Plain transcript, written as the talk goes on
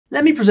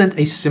Let me present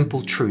a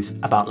simple truth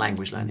about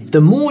language learning. The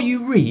more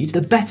you read,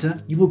 the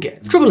better you will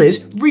get. The trouble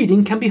is,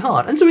 reading can be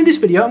hard. And so in this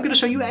video, I'm going to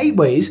show you 8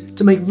 ways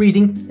to make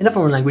reading in a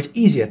foreign language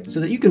easier so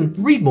that you can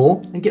read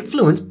more and get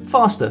fluent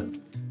faster.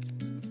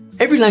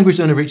 Every language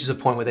learner reaches a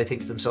point where they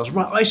think to themselves,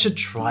 right, I should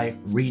try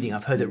reading.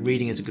 I've heard that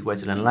reading is a good way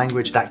to learn a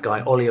language. That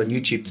guy, Olly on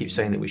YouTube, keeps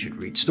saying that we should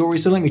read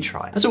stories, so let me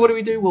try. And so what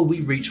do? Well,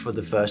 we reach for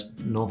the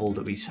first novel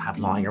that we have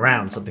lying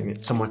around, something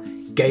that someone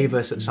gave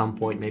us at some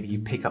point. Maybe you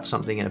pick up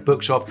something in a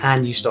bookshop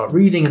and you start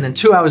reading, and then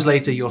 2 hours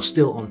later, you're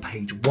still on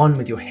page 1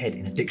 with your head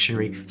in a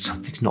dictionary.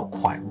 Something's not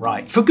quite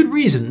right. For good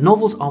reason.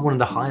 Novels are one of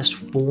the highest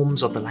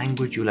forms of the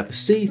language you'll ever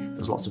see.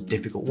 There's lots of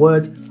difficult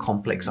words,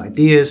 complex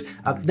ideas.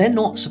 They're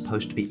not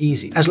supposed to be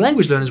easy. As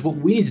language learners, what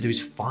we need to do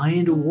is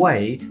find a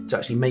way to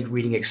actually make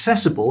reading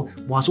accessible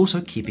whilst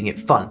also keeping it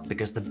fun,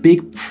 because the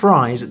big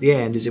prize at the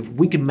end is if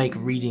we can make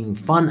reading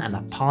fun and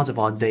a part of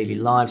our daily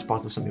lives,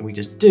 part of something we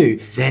just do,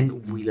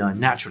 then we learn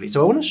naturally.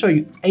 So I want to show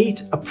you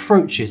 8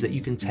 approaches that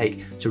you can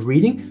take to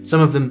reading. Some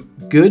of them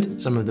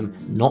good, some of them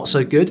not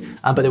so good,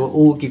 but they will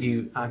all give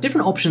you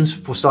different options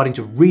for starting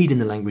to read in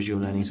the language you're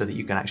learning so that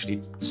you can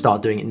actually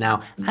start doing it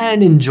now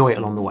and enjoy it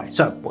along the way.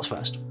 So what's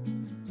first?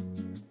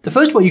 The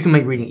first way you can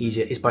make reading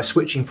easier is by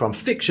switching from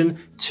fiction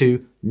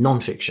to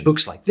non-fiction.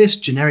 Books like this,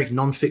 generic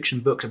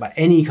non-fiction books about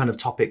any kind of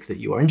topic that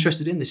you are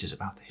interested in. This is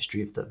about the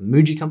history of the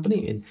Muji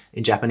company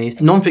in Japanese.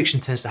 Non-fiction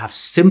tends to have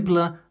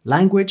simpler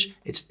language.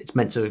 It's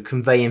meant to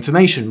convey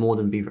information more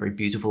than be very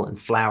beautiful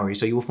and flowery.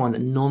 So you will find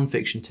that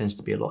non-fiction tends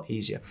to be a lot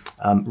easier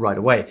right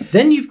away.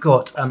 Then you've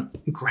got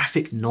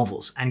graphic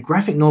novels, and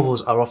graphic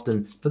novels are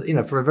often,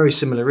 for a very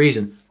similar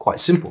reason,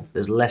 quite simple.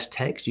 There's less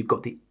text. You've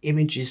got the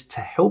images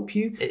to help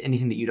you.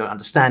 Anything that you don't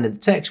understand in the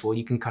text, well,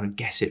 you can kind of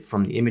guess it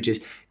from the images.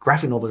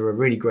 Graphic novels are a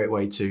really great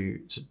way to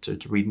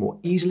read more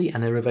easily,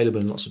 and they're available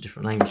in lots of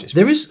different languages.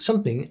 There is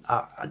something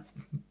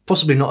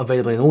possibly not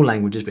available in all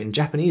languages, but in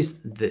Japanese,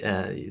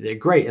 they're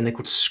great, and they're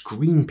called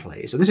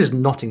screenplays. So this is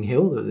Notting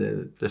Hill,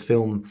 the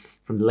film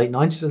from the late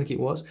 90s, I think it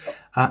was.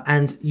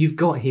 And you've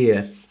got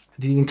here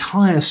the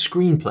entire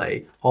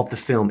screenplay of the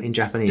film in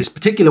Japanese. This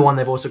particular one,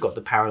 they've also got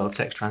the parallel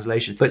text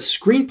translation. But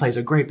screenplays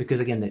are great because,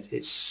 again,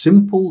 it's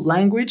simple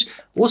language,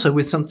 also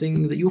with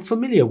something that you're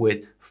familiar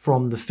with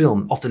from the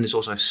film. Often it's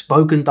also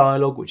spoken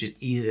dialogue, which is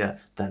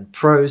easier than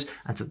prose,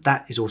 and so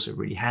that is also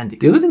really handy.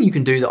 The other thing you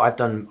can do that I've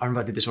done, I remember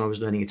I did this when I was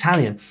learning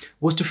Italian,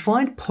 was to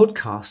find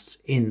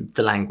podcasts in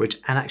the language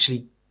and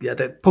actually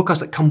the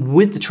podcasts that come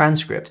with the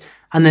transcript,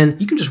 and then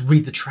you can just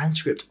read the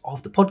transcript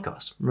of the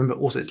podcast. Remember,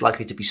 also it's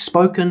likely to be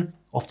spoken,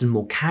 often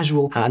more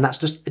casual, and that's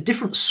just a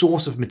different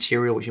source of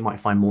material which you might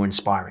find more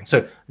inspiring.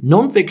 So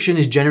non-fiction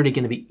is generally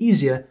going to be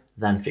easier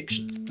than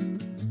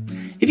fiction.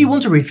 If you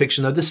want to read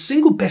fiction though, the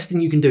single best thing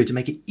you can do to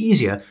make it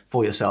easier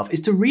for yourself is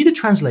to read a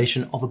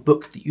translation of a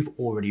book that you've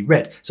already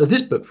read. So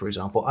this book, for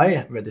example,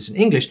 I read this in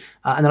English,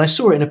 and then I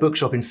saw it in a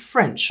bookshop in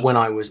French when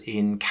I was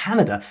in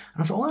Canada.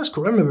 And I thought, oh, that's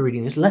cool, I remember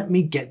reading this, let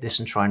me get this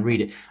and try and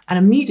read it. And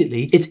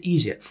immediately it's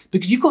easier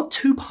because you've got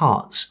 2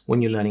 parts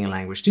when you're learning a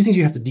language, 2 things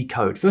you have to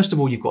decode. First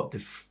of all, you've got the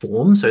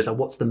form, so it's like,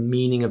 what's the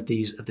meaning of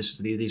these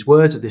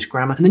words, of this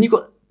grammar, and then you've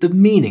got the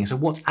meaning, so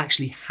what's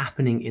actually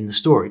happening in the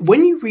story.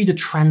 When you read a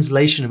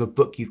translation of a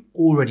book you've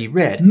already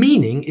read,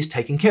 meaning is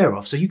taken care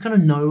of. So you kind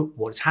of know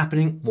what's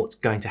happening, what's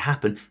going to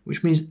happen,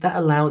 which means that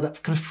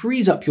kind of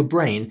frees up your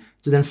brain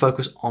to then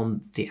focus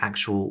on the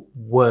actual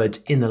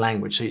words in the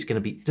language. So it's going to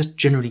be just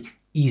generally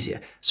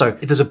easier. So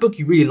if there's a book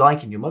you really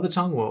like in your mother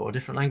tongue or a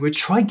different language,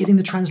 try getting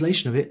the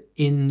translation of it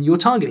in your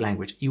target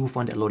language. You will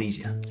find it a lot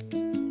easier.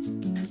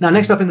 Now,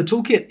 next up in the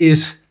toolkit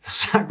is the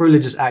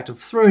sacrilegious act of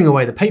throwing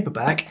away the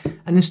paperback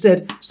and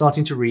instead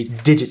starting to read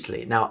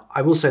digitally. Now,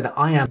 I will say that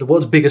I am the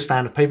world's biggest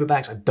fan of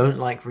paperbacks. I don't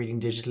like reading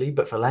digitally,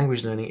 but for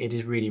language learning, it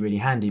is really, really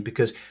handy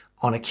because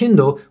on a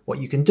Kindle, what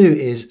you can do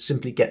is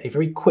simply get a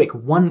very quick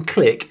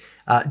 1-click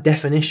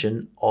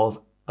definition of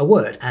a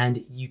word,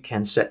 and you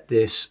can set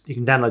this, you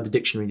can download the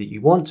dictionary that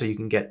you want, so you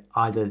can get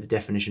either the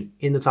definition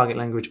in the target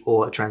language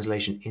or a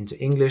translation into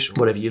English,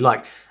 whatever you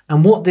like.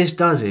 And what this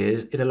does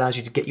is it allows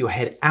you to get your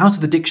head out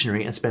of the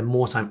dictionary and spend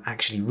more time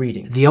actually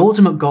reading. The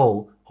ultimate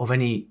goal of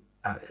any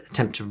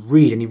attempt to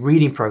read, any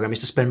reading program, is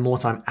to spend more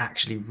time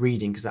actually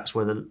reading, because that's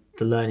where the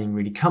learning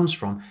really comes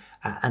from.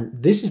 And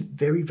this is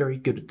very, very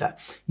good at that.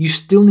 You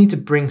still need to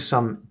bring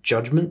some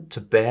judgment to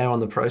bear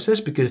on the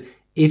process, because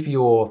if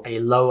you're a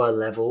lower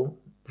level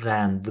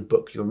than the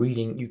book you're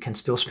reading, you can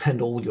still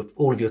spend all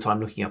of your time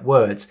looking at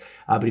words.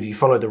 But if you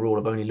follow the rule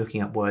of only looking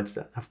at words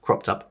that have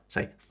cropped up,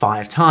 say,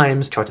 5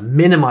 times, try to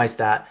minimize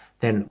that,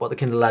 then what the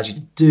Kindle allows you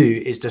to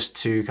do is just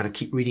to kind of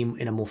keep reading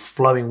in a more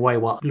flowing way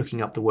while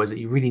looking up the words that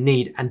you really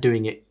need and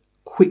doing it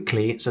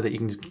quickly so that you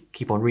can just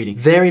keep on reading.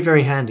 Very,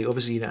 very handy.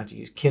 Obviously, you don't have to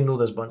use Kindle.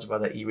 There's a bunch of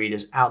other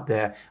e-readers out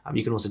there.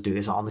 You can also do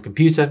this on the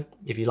computer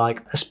if you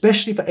like,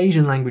 especially for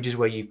Asian languages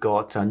where you've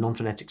got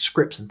non-phonetic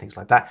scripts and things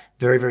like that.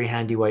 Very, very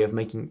handy way of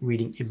making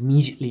reading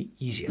immediately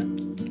easier.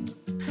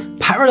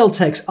 Parallel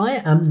text, I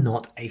am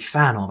not a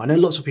fan of. I know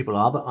lots of people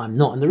are, but I'm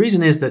not. And the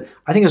reason is that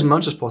I think as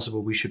much as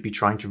possible, we should be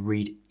trying to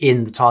read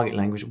in the target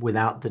language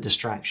without the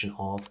distraction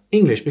of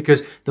English,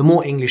 because the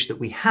more English that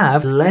we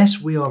have, the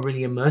less we are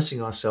really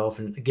immersing ourselves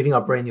and giving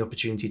our brain the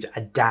opportunity to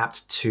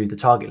adapt to the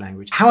target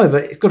language. However,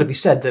 it's got to be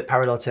said that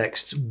parallel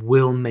texts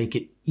will make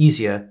it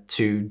easier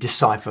to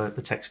decipher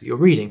the text that you're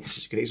reading. This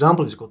is a good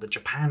example. This is called the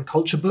Japan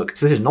Culture Book.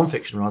 So this is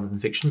non-fiction rather than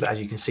fiction, but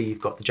as you can see,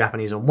 you've got the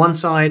Japanese on one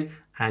side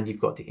and you've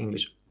got the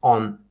English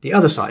on the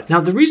other side.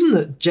 Now, the reason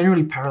that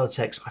generally parallel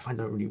texts I find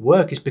don't really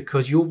work is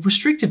because you're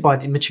restricted by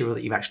the material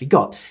that you've actually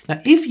got.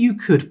 Now, if you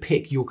could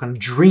pick your kind of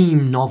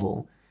dream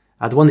novel,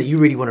 the one that you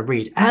really want to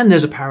read, and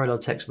there's a parallel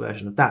text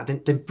version of that,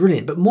 then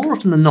brilliant. But more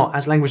often than not,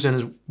 as language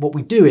learners, what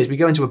we do is we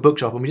go into a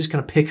bookshop and we just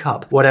kind of pick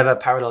up whatever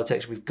parallel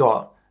text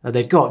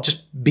they've got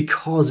just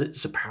because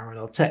it's a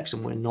parallel text,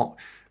 and we're not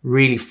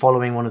really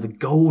following one of the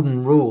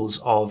golden rules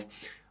of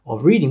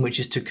reading, which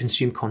is to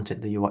consume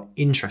content that you are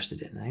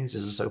interested in. This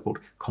is a so-called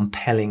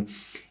compelling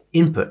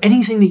input.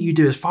 Anything that you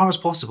do, as far as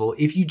possible,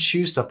 if you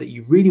choose stuff that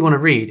you really want to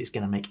read, it's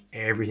going to make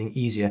everything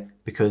easier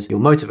because you're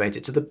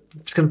motivated. So the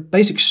kind of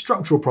basic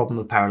structural problem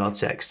of parallel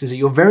text is that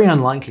you're very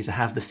unlikely to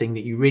have the thing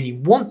that you really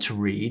want to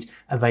read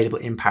available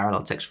in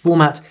parallel text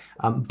format.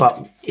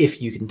 But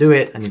if you can do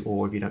it,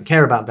 or if you don't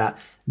care about that,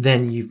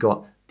 then you've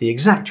got the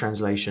exact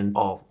translation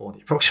of, or the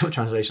approximate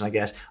translation, I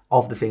guess,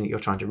 of the thing that you're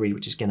trying to read,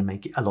 which is going to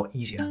make it a lot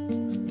easier.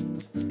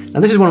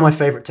 Now, this is one of my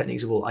favorite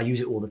techniques of all. I use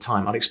it all the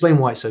time. I'll explain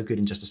why it's so good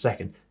in just a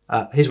second.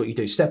 Here's what you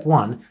do. Step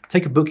one,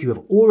 take a book you have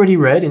already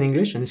read in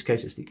English. In this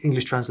case, it's the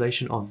English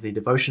translation of The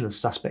Devotion of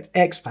Suspect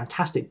X,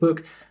 fantastic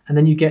book. And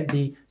then you get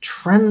the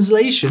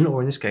translation,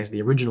 or in this case,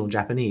 the original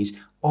Japanese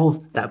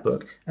of that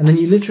book. And then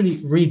you literally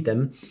read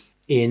them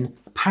in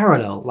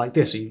parallel like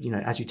this. So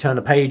as you turn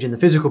a page in the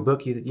physical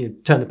book, you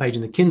turn the page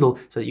in the Kindle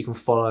so that you can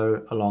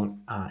follow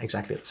along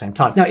exactly at the same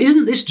time. Now,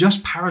 isn't this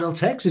just parallel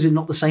text? Is it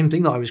not the same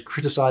thing that I was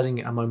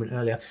criticizing a moment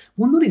earlier?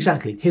 Well, not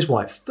exactly. Here's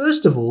why.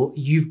 First of all,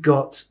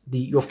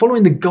 you're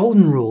following the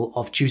golden rule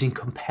of choosing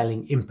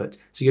compelling input.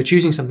 So you're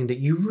choosing something that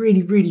you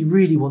really, really,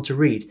 really want to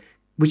read,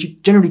 which you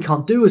generally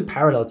can't do with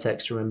parallel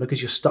text, remember,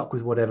 because you're stuck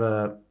with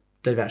whatever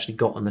they've actually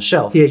got on the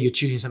shelf. Here, you're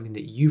choosing something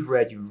that you've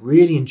read, you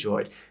really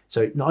enjoyed.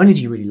 So not only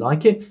do you really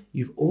like it,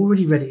 you've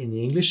already read it in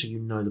the English, so you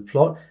know the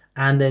plot,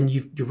 and then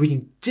you're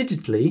reading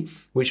digitally,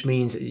 which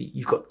means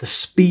you've got the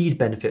speed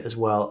benefit as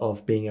well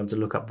of being able to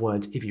look up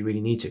words if you really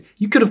need to.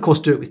 You could, of course,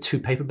 do it with two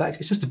paperbacks.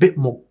 It's just a bit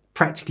more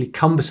practically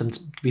cumbersome to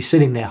be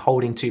sitting there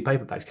holding two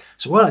paperbacks.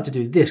 So I like to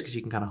do this because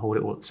you can kind of hold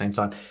it all at the same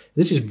time.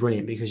 This is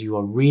brilliant because you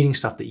are reading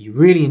stuff that you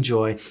really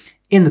enjoy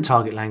in the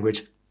target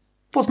language.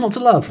 What's not to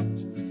love?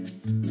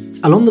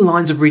 Along the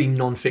lines of reading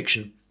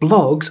non-fiction,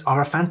 blogs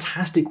are a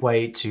fantastic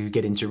way to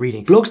get into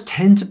reading. Blogs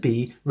tend to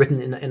be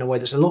written in a way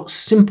that's a lot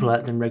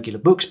simpler than regular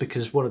books,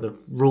 because one of the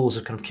rules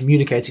of kind of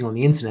communicating on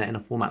the internet in a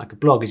format like a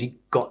blog is you've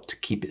got to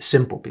keep it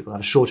simple. People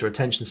have a shorter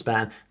attention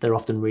span. They're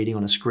often reading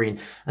on a screen.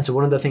 And so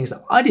one of the things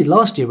that I did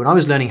last year when I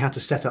was learning how to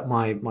set up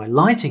my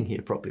lighting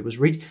here properly was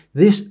read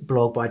this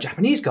blog by a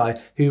Japanese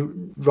guy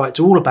who writes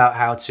all about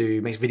how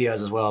to make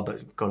videos as well,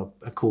 but got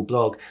a cool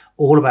blog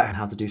all about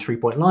how to do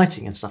three-point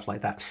lighting and stuff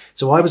like that.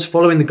 So I was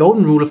following the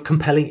golden rule of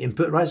compelling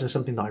input, right? So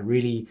something that I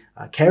really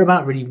care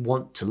about, really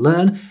want to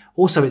learn.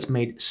 Also, it's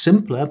made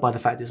simpler by the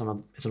fact it's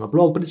on a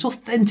blog, but it's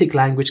authentic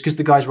language because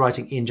the guy's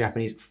writing in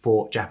Japanese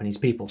for Japanese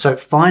people. So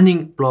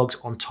finding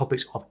blogs on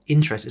topics of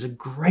interest is a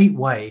great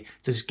way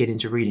to just get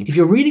into reading. If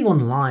you're reading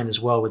online as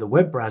well with a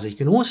web browser, you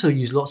can also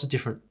use lots of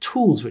different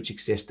tools which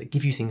exist that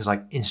give you things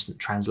like instant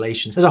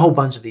translations. There's a whole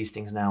bunch of these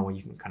things now where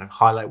you can kind of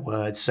highlight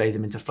words, save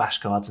them into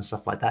flashcards and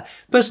stuff like that.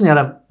 Personally, I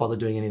don't bother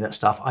doing any of that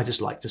stuff. I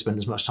just like to spend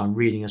as much time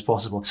reading as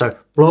possible. So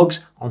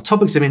blogs on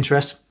topics of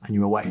interest and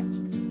you're away.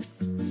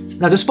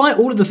 Now, despite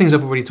all of the things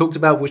I've already talked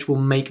about, which will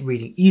make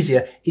reading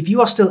easier, if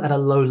you are still at a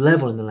low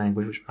level in the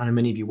language, which I know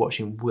many of you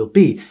watching will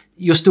be,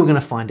 you're still going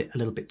to find it a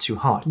little bit too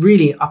hard.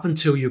 Really, up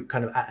until you're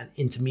kind of at an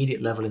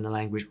intermediate level in the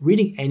language,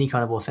 reading any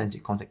kind of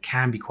authentic content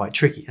can be quite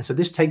tricky. And so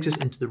this takes us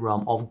into the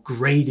realm of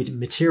graded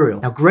material.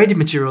 Now, graded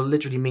material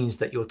literally means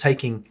that you're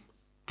taking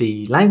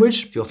the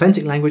language, the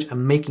authentic language,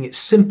 and making it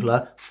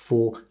simpler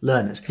for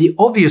learners. The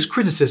obvious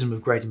criticism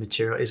of graded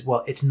material is,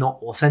 well, it's not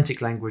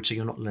authentic language, so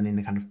you're not learning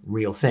the kind of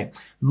real thing.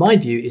 My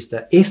view is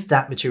that if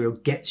that material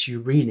gets you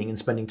reading and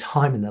spending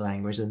time in the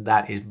language, then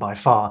that is by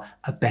far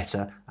a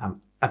better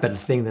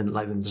thing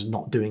than just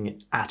not doing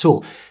it at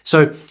all.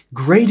 So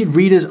graded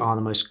readers are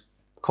the most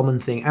common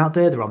thing out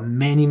there. There are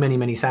many, many,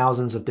 many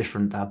thousands of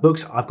different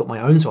books. I've got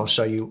my own, so I'll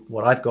show you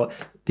what I've got.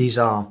 These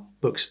are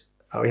books.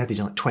 We have these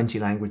in like 20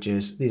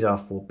 languages. These are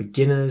for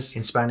beginners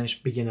in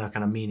Spanish, beginner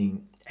kind of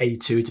meaning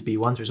A2 to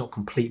B1, so it's not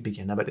complete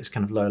beginner, but it's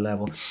kind of low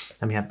level.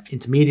 And we have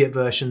intermediate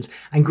versions.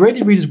 And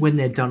graded readers, when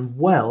they're done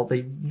well,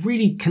 they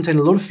really contain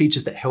a lot of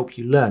features that help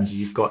you learn. So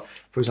you've got,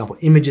 for example,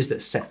 images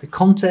that set the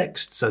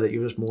context so that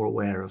you're just more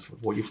aware of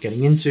what you're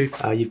getting into.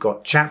 You've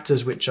got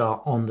chapters which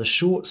are on the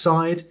short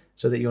side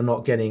so that you're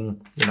not getting,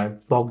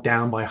 bogged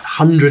down by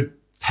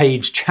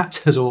 100-page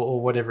chapters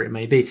or whatever it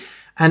may be.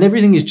 And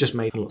everything is just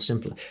made a lot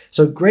simpler.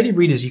 So graded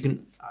readers,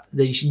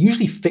 they're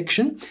usually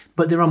fiction,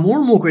 but there are more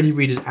and more graded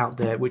readers out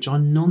there which are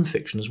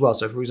non-fiction as well.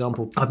 So for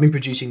example, I've been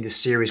producing this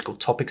series called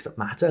Topics That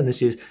Matter, and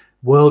this is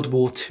World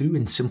War II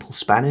in simple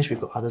Spanish. We've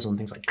got others on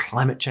things like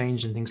climate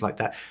change and things like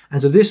that.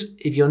 And so this,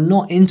 if you're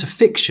not into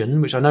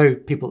fiction, which I know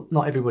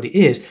not everybody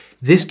is,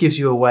 this gives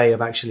you a way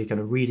of actually kind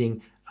of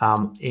reading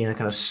in a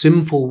kind of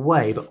simple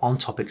way, but on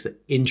topics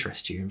that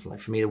interest you. And like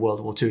for me, the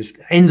World War II is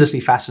endlessly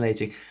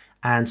fascinating.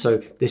 And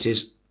so this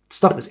is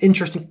stuff that's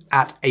interesting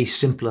at a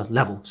simpler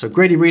level. So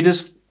graded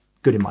readers,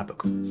 good in my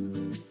book.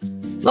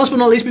 Last but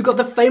not least, we've got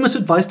the famous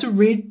advice to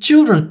read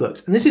children's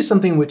books. And this is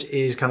something which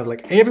is kind of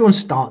like everyone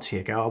starts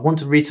here. Go, I want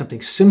to read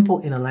something simple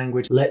in a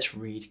language. Let's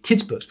read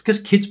kids' books, because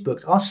kids'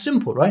 books are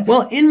simple, right?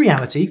 Well, in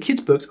reality, kids'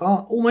 books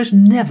are almost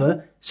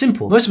never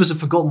simple. Most of us have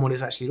forgotten what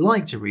it's actually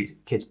like to read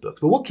kids'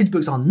 books. But what kids'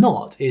 books are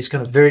not is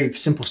kind of very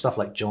simple stuff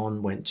like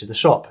John went to the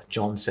shop.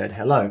 John said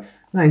hello.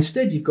 Now,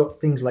 instead, you've got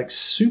things like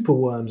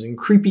superworms and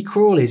creepy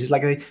crawlies. It's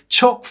like a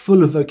chock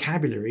full of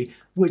vocabulary,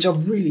 which are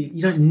really,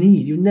 you don't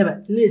need, you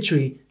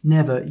literally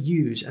never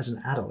use as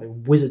an adult, like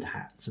wizard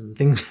hats and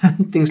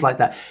things like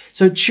that.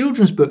 So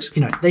children's books,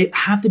 they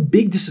have the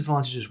big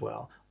disadvantage as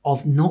well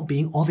of not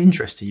being of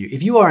interest to you.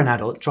 If you are an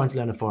adult trying to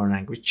learn a foreign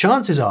language,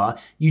 chances are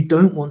you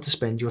don't want to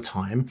spend your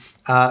time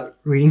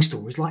reading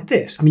stories like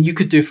this. I mean, you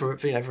could do for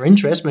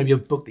interest, maybe a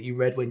book that you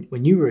read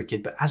when you were a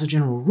kid, but as a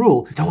general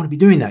rule, you don't want to be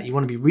doing that. You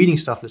want to be reading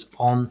stuff that's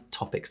on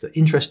topics that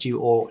interest you,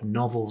 or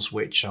novels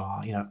which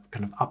are,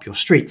 kind of up your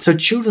street. So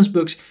children's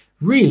books,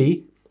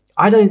 really,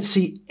 I don't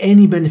see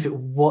any benefit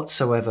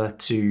whatsoever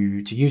to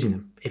using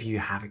them. If you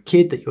have a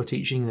kid that you're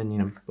teaching,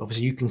 then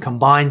obviously you can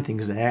combine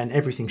things there, and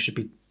everything should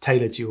be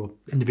tailored to your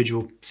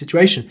individual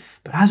situation.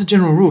 But as a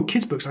general rule,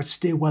 kids' books, I'd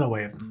steer well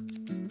away of them.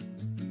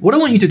 What I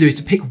want you to do is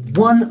to pick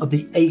one of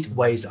the 8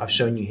 ways that I've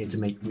shown you here to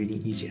make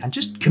reading easier, and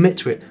just commit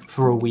to it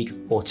for a week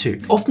or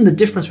 2. Often the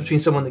difference between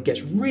someone that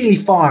gets really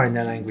far in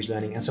their language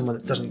learning and someone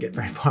that doesn't get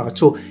very far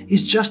at all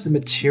is just the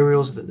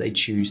materials that they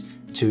choose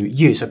to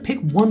use. So pick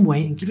one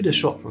way and give it a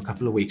shot for a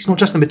couple of weeks. Not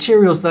just the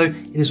materials though,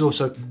 it is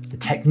also the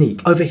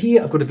technique. Over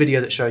here, I've got a video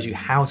that shows you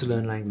how to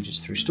learn languages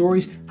through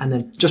stories. And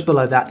then just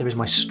below that, there is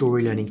my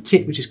story learning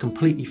kit, which is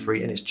completely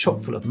free, and it's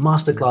chock full of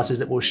masterclasses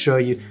that will show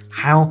you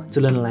how to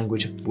learn a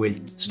language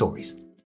with stories.